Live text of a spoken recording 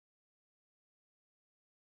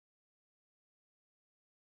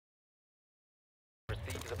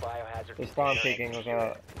biohazard. They spawn peeking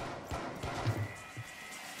without.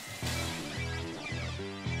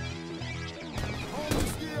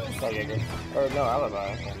 Okay, good. Or no,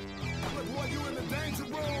 alibi. Okay.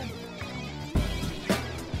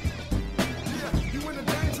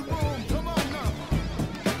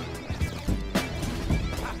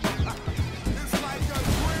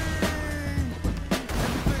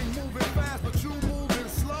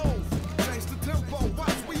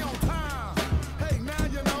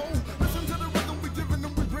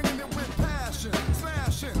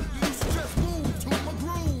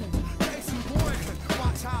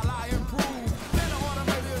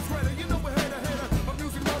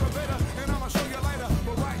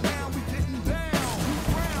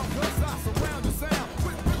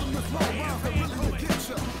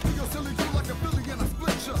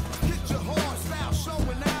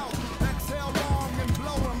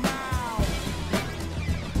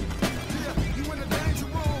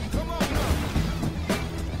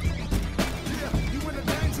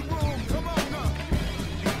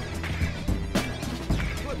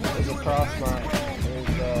 Frostman.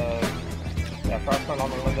 There's Frostman on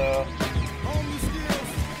the window.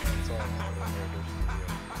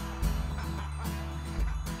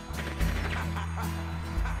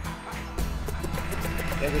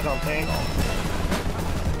 Niggas on ping.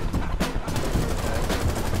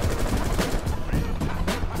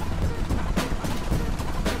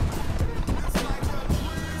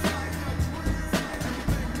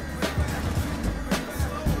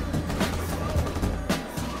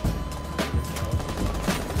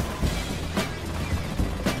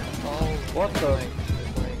 What the?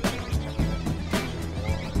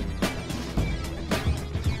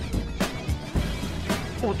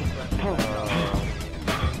 What the fuck?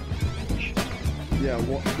 Yeah,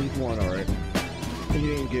 he's one, alright. He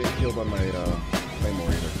didn't get killed by my claymore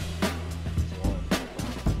either.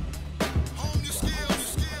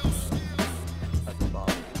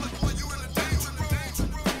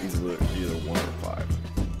 He's either 1 or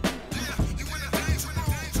 5.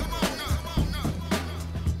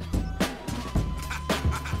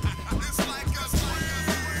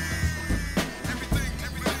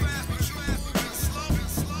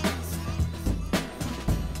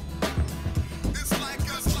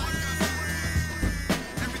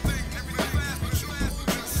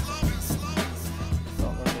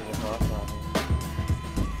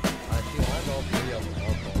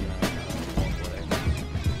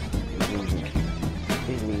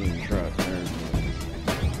 He's losing trust.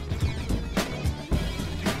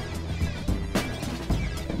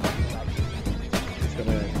 It's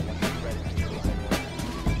gonna.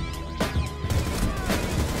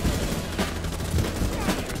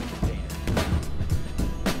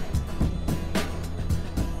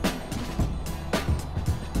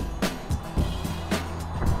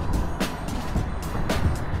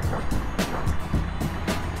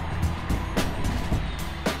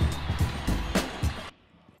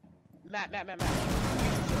 Matt.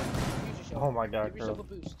 Oh my god, Give yourself a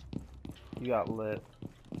girl. boost. You got lit.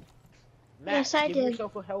 Matt, Yes, I give did.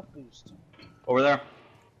 yourself a health boost. Over there.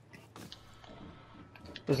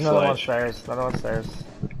 There's another one Sledge. stairs. Another one stairs.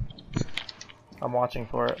 I'm watching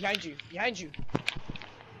for it. Behind you.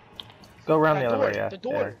 Go around That the other door, way, yeah. the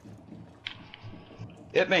door.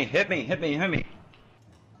 Hit me.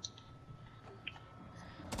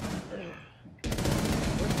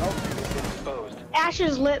 Ash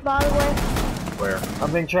is lit, by the way. Where?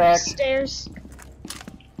 I'm being tracked. Stairs.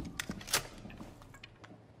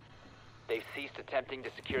 They've ceased attempting to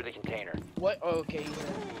secure the container. What? Oh, okay.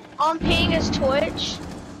 On ping is Twitch.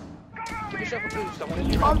 Give yourself a boost. Someone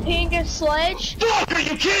is On ping is Sledge. Fuck, are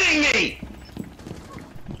you kidding me?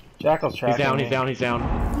 Jackal's tracking me. He's down.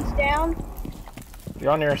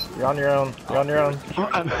 You're on your own.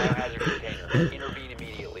 biohazard container. Intervene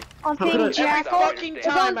immediately. On ping Jackal. Fucking Is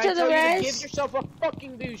time on I to the tell you to res. give yourself a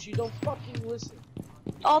fucking boost. You don't fucking listen.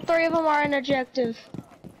 All 3 of them are in objective.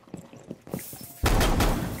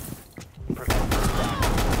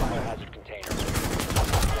 Biohazard container.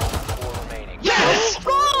 4 remaining. Yes!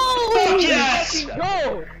 Go! Yes!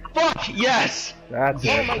 Go! Fuck yes! That's Oh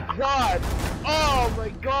it. my god! Oh my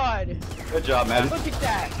god! Good job, man. Look at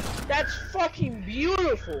that! That's fucking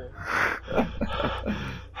beautiful!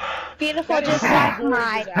 Beautiful, That is just like gorgeous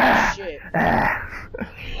mine. ass shit.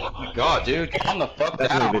 Oh my god, dude. Calm the fuck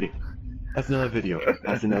That's down. another video.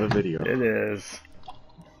 That's another video. It is.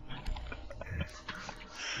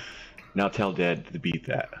 Now tell Dad to beat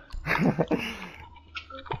that.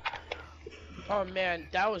 Oh man,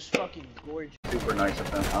 that was fucking gorgeous. Super nice of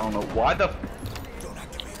them. I don't know why the.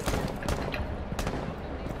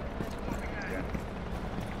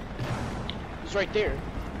 He's right there.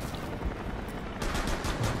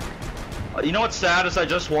 You know what's sad is I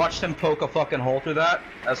just watched him poke a fucking hole through that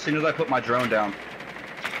as soon as I put my drone down.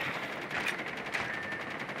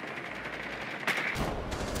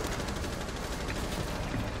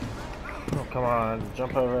 Oh, come on,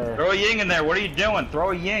 jump over. Throw a ying in there. What are you doing?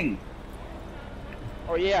 Throw a ying.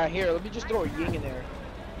 Oh yeah, here, let me just throw a ying in there.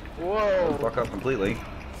 Whoa. Fuck up completely.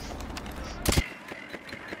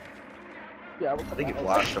 Yeah, I think you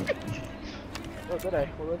flashed him. Oh, did I?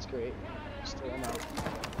 Well, that's great. Just throw him out.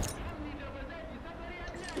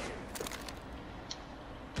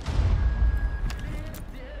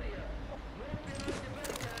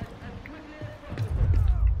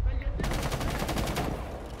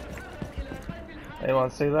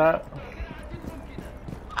 Anyone see that?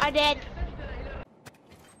 I did.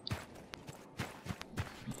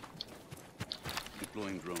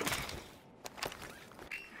 Deploying drone.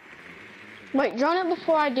 Wait, drone it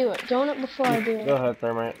before I do it. Drone it before I do it. Go ahead,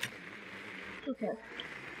 Thermite. Okay.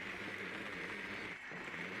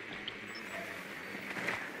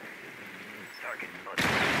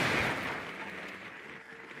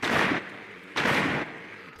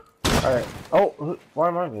 Alright. Oh, why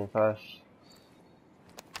am I being fast?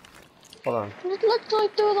 Hold on. It looked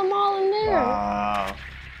like threw them all in there. Wow.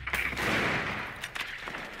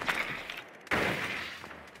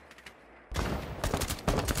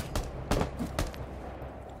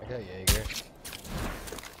 I got Jaeger.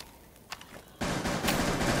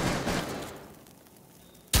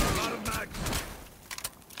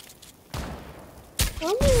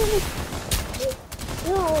 I'm really...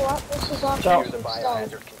 You know what? This is off Ciao. Secure the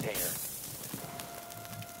biohazard container.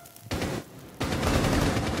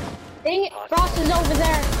 Dang it, Frost is over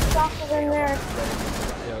there. Frost is in there.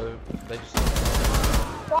 Yo, they just.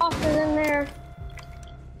 Frost is in there.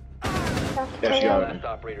 Yeah, she got it. Last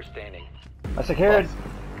operator standing. I secured.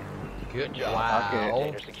 Good Job. Wow.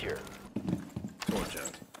 Container secure. Torch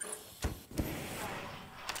out.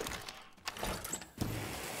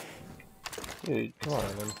 Dude, come on,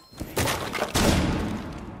 man.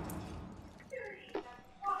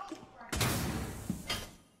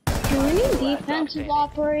 Do any defensive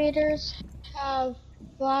operators have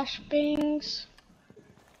flashbangs?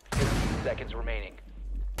 15 seconds remaining.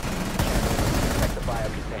 Protect the bio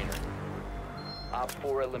container. Op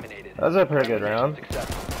 4 eliminated. That was a pretty good round.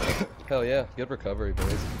 Successful. Hell yeah, good recovery,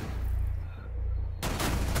 boys.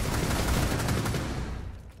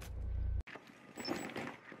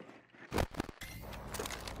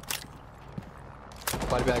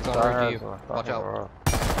 Body bags on road to you. Watch out.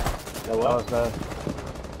 That was bad.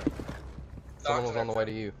 Someone was on the way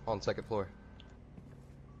to you, on second floor.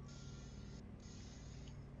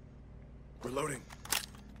 Reloading.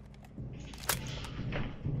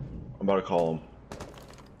 I'm about to call him.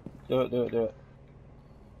 Do it, do it, do it.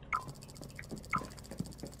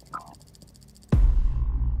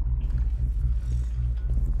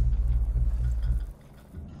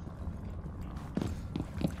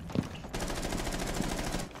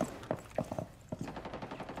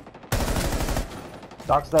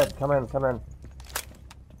 Doc's dead. Come in, come in.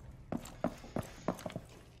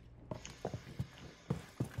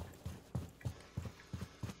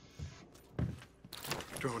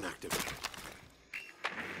 Drone active.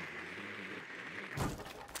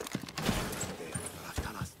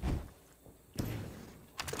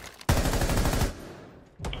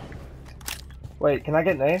 Wait, can I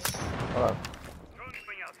get an ace? Hold on.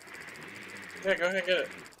 Yeah, go ahead and get it.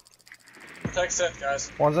 Protect Seth,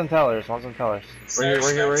 guys. One's in tellers, one's in tellers. We're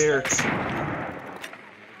here, we're here.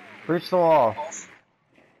 Breach the wall.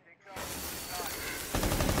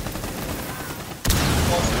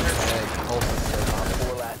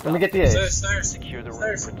 Let me get the ace. Stairs. Secure the room.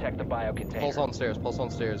 Stairs. Protect the bio container. Pulse on stairs,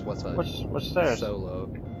 west side. Which stairs? Solo.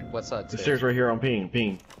 West side The stairs right here on ping,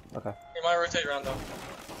 ping. Okay. You might rotate around though.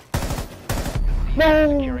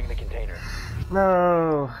 No! Securing the container.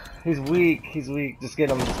 No! He's weak, he's weak. Just get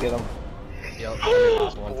him, just get him. Yep.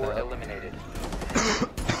 Op one 4 tap. eliminated.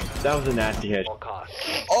 That was a nasty hit. All costs.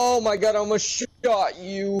 Oh my god, I almost shot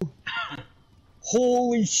you.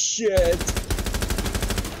 Holy shit.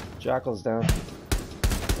 Jackal's down.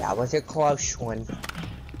 That was a close one.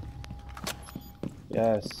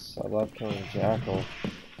 Yes, I love killing Jackal.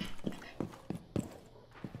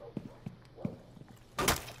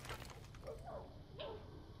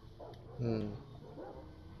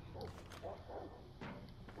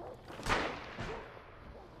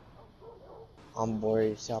 I'm bored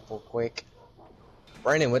yourself real quick.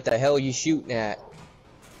 Brandon, what the hell are you shooting at?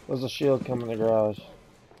 There's a shield coming in the garage.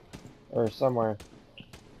 Or somewhere.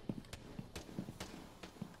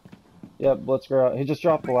 Yep, let's go out. He just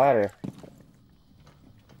dropped the ladder.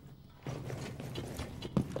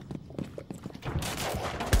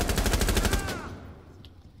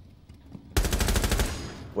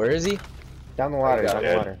 is he? Down the ladder, got down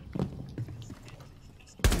the it. ladder.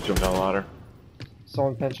 Jump down the ladder.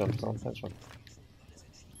 Someone pinch him, someone pinch him.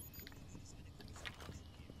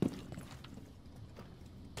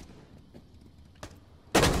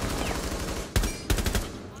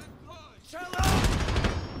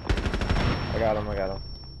 I got him, I got him.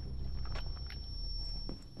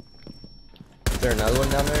 Is there another one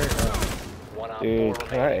down there? No. One on Dude, four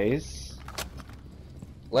can I remaining. ace?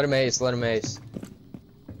 Let him ace, let him ace.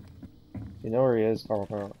 You know where he is, call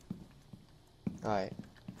him out. Alright.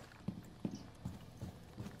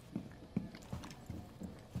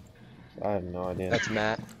 I have no idea. That's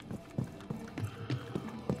Matt.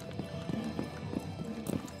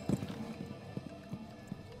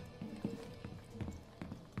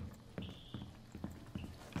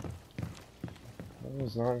 It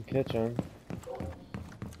was not in kitchen.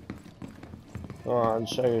 Go on,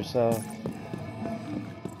 show yourself.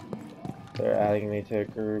 They're adding me to a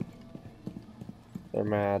group. They're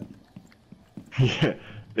mad. Yeah,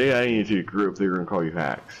 they adding you to a group. They're gonna call you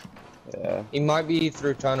hacks. Yeah. He might be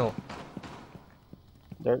through tunnel.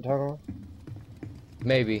 Dirt tunnel?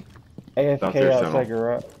 Maybe. AFK Downstairs outside tunnel.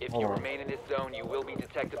 garage. If Hold you on. remain in this zone, you will be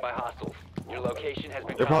detected by hostiles. Your location has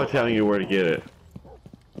been They're probably telling you where to get it.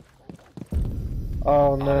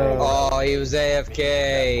 Oh no. Oh, he was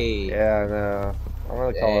AFK. Yeah, I know. I'm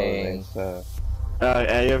gonna call it Dang. an ace.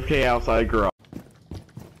 AFK outside garage.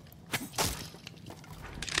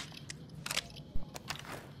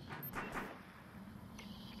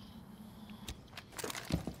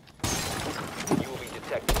 You will be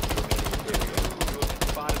detected if you remain in this area. You have been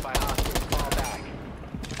spotted by hostiles. Fall back.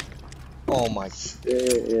 Oh my.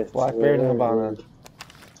 Blackbeard and Habana.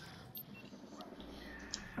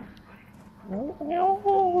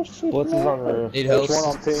 Blitz is on roof. Need help, one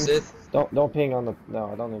on ping? Sith? Don't ping on the.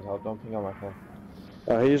 No, I don't need help. Don't ping on my phone.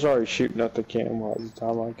 He's already shooting at the camera at the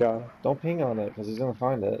time I got him. Don't ping on it because he's gonna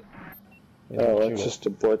find it. He's gonna Oh, shoot that's it. just a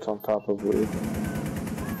blitz on top of lead.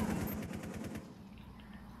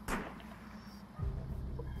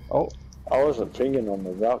 Oh, I wasn't pinging on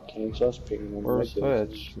the route cams, I was pinging on where's the regular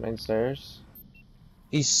Twitch? Main stairs.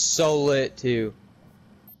 He's so lit too.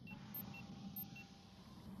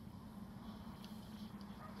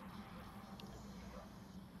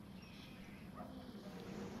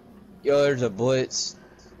 Yo, there's a blitz.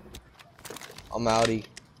 I'm outie.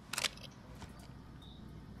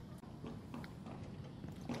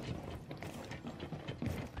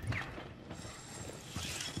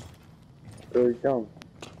 There we go.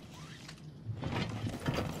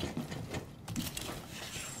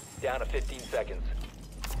 Down to 15 seconds.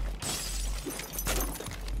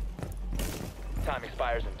 Time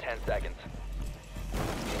expires in 10 seconds.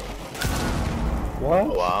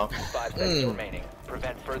 What? Wow. 5 seconds remaining.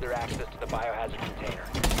 Prevent further access to the biohazard container.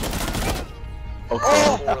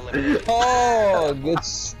 Oh, Four eliminated. oh, good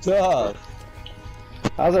stuff.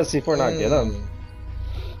 How's that C4 not get him?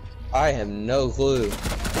 I have no clue.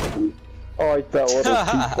 Oh, like that little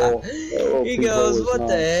people. That little He people goes, was what nice.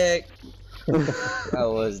 the heck? That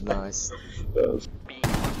was nice. That was- B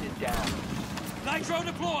is down. Nitro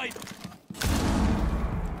deployed.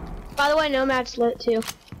 By the way, Nomad's lit too.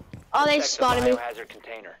 Oh, they Protect the spotted me. biohazard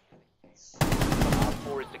container. Op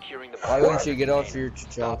 4 is securing the Why wouldn't you biohazard get off container. your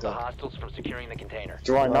Stop the chonka? hostiles from securing the container.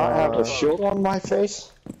 Do I not have a shield on my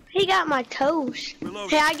face? He got my toes.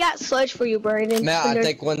 Hey, I got sludge for you, Brandon. Matt, I Under-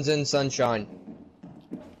 think one's in sunshine.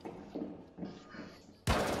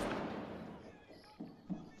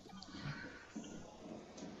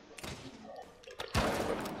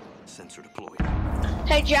 Sensor deployed.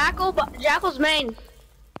 Hey, Jackal's main.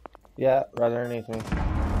 Yeah, rather than anything.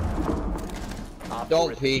 Op 4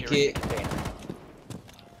 Don't is peek securing it. the container.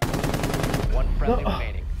 One friendly No.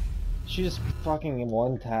 remaining. She just fucking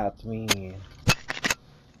one-tapped me.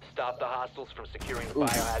 Stop the hostiles from securing the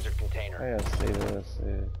biohazard container. I gotta say this,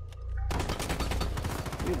 dude.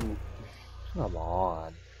 Come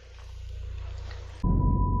on.